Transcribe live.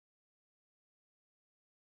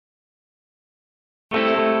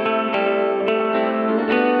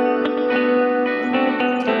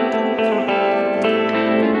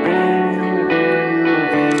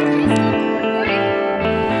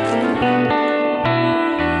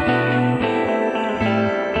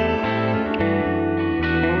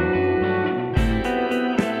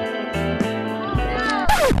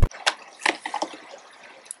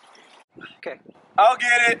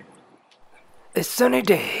sunny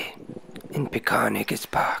day in Peconigus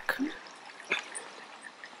Park.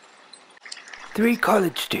 3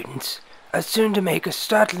 college students are soon to make a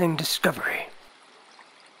startling discovery.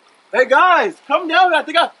 Hey guys, come down, I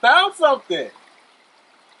think I found something.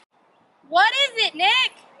 What is it,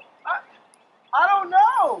 Nick? I don't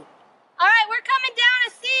know. Alright, we're coming down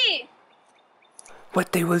to see.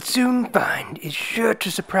 What they will soon find is sure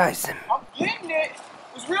to surprise them. I'm getting it.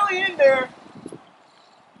 It's really in there.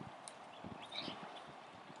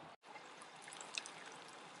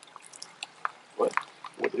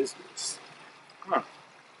 What is this? Huh.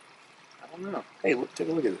 I don't know. Hey, look, take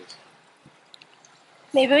a look at this.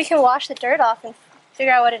 Maybe we can wash the dirt off and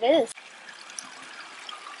figure out what it is.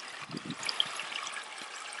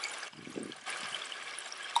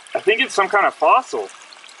 I think it's some kind of fossil.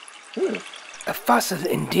 A fossil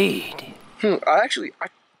indeed. I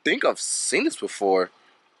think I've seen this before.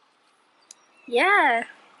 Yeah,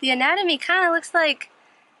 the anatomy kind of looks like...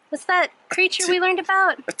 What's that creature we learned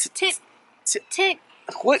about? Tick.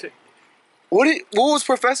 What was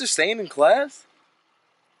Professor saying in class?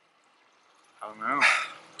 I don't know.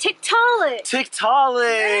 Tiktaalik.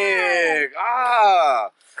 Tiktaalik! Ah!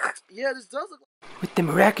 Yeah, this does look like... With the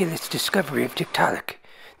miraculous discovery of Tiktaalik,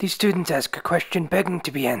 these students ask a question begging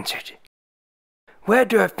to be answered. Where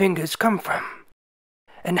do our fingers come from?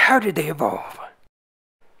 And how did they evolve?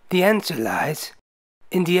 The answer lies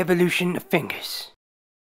in the evolution of fingers.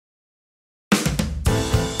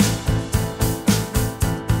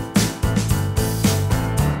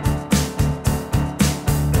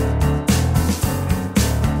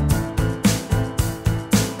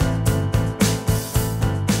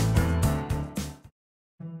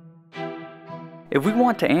 If we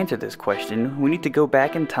want to answer this question, we need to go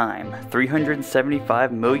back in time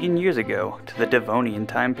 375 million years ago to the Devonian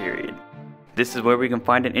time period. This is where we can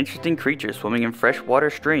find an interesting creature swimming in freshwater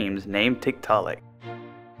streams named Tiktaalik.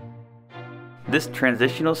 This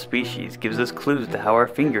transitional species gives us clues to how our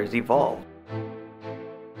fingers evolved.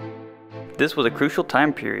 This was a crucial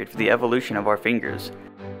time period for the evolution of our fingers.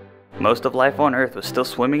 Most of life on Earth was still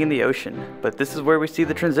swimming in the ocean, but this is where we see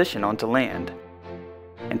the transition onto land.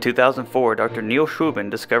 In 2004, Dr. Neil Schubin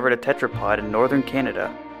discovered a tetrapod in northern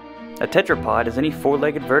Canada. A tetrapod is any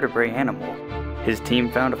 4-legged vertebrate animal. His team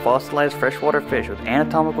found a fossilized freshwater fish with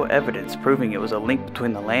anatomical evidence proving it was a link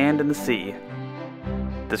between the land and the sea.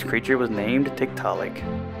 This creature was named Tiktaalik.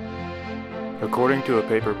 According to a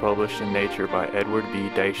paper published in Nature by Edward B.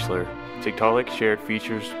 Deichler, Tiktaalik shared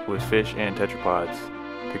features with fish and tetrapods.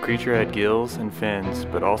 The creature had gills and fins,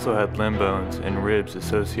 but also had limb bones and ribs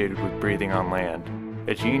associated with breathing on land.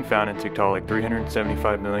 A gene found in Tiktaalik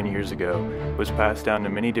 375 million years ago was passed down to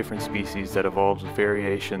many different species that evolved with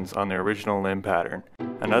variations on their original limb pattern.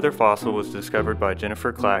 Another fossil was discovered by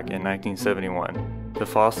Jennifer Clack in 1971. The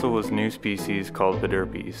fossil was a new species called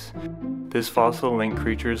Pedipes. This fossil linked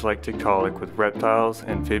creatures like Tiktaalik with reptiles,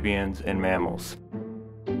 amphibians, and mammals.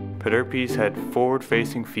 Pedipes had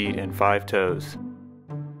forward-facing feet and 5 toes.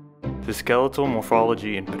 The skeletal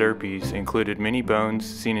morphology in Pedipes included many bones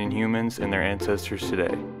seen in humans and their ancestors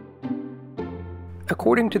today.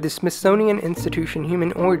 According to the Smithsonian Institution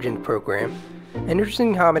Human Origin Program, an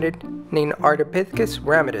interesting hominid named Ardipithecus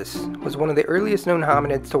ramidus was one of the earliest known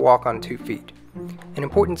hominids to walk on 2 feet, an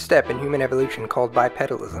important step in human evolution called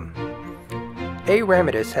bipedalism. A.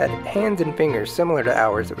 ramidus had hands and fingers similar to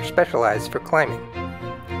ours that were specialized for climbing.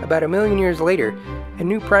 About 1 million years later, a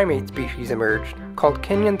new primate species emerged called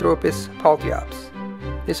Kenyanthropus palteops.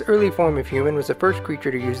 This early form of human was the first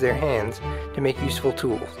creature to use their hands to make useful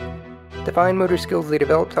tools. The fine motor skills they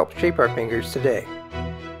developed help shape our fingers today.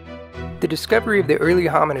 The discovery of the early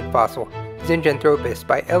hominid fossil, Zinjanthropus,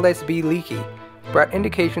 by L.S.B. Leakey, brought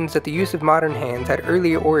indications that the use of modern hands had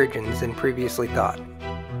earlier origins than previously thought.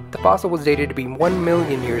 The fossil was dated to be 1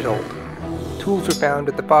 million years old. Tools were found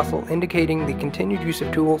with the fossil indicating the continued use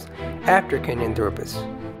of tools after Kenyanthropus.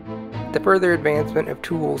 The further advancement of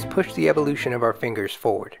tools pushed the evolution of our fingers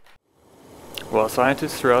forward. While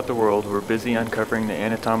scientists throughout the world were busy uncovering the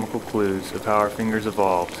anatomical clues of how our fingers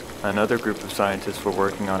evolved, another group of scientists were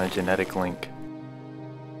working on a genetic link.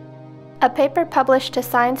 A paper published to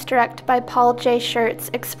Science Direct by Paul J.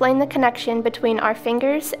 Schertz explained the connection between our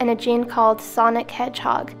fingers and a gene called sonic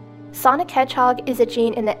hedgehog. Sonic hedgehog is a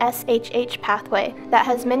gene in the SHH pathway that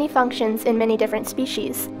has many functions in many different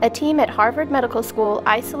species. A team at Harvard Medical School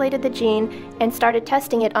isolated the gene and started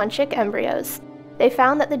testing it on chick embryos. They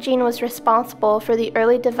found that the gene was responsible for the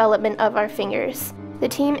early development of our fingers. The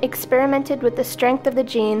team experimented with the strength of the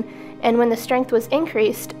gene, and when the strength was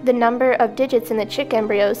increased, the number of digits in the chick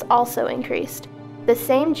embryos also increased. The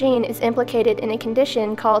same gene is implicated in a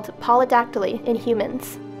condition called polydactyly in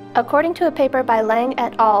humans. According to a paper by Lang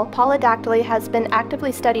et al., polydactyly has been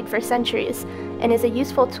actively studied for centuries and is a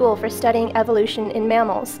useful tool for studying evolution in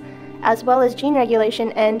mammals, as well as gene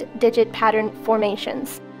regulation and digit pattern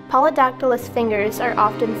formations. Polydactylous fingers are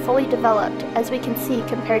often fully developed, as we can see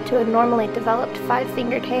compared to a normally developed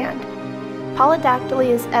 5-fingered hand. Polydactyly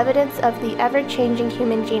is evidence of the ever-changing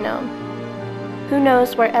human genome. Who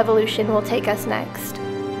knows where evolution will take us next?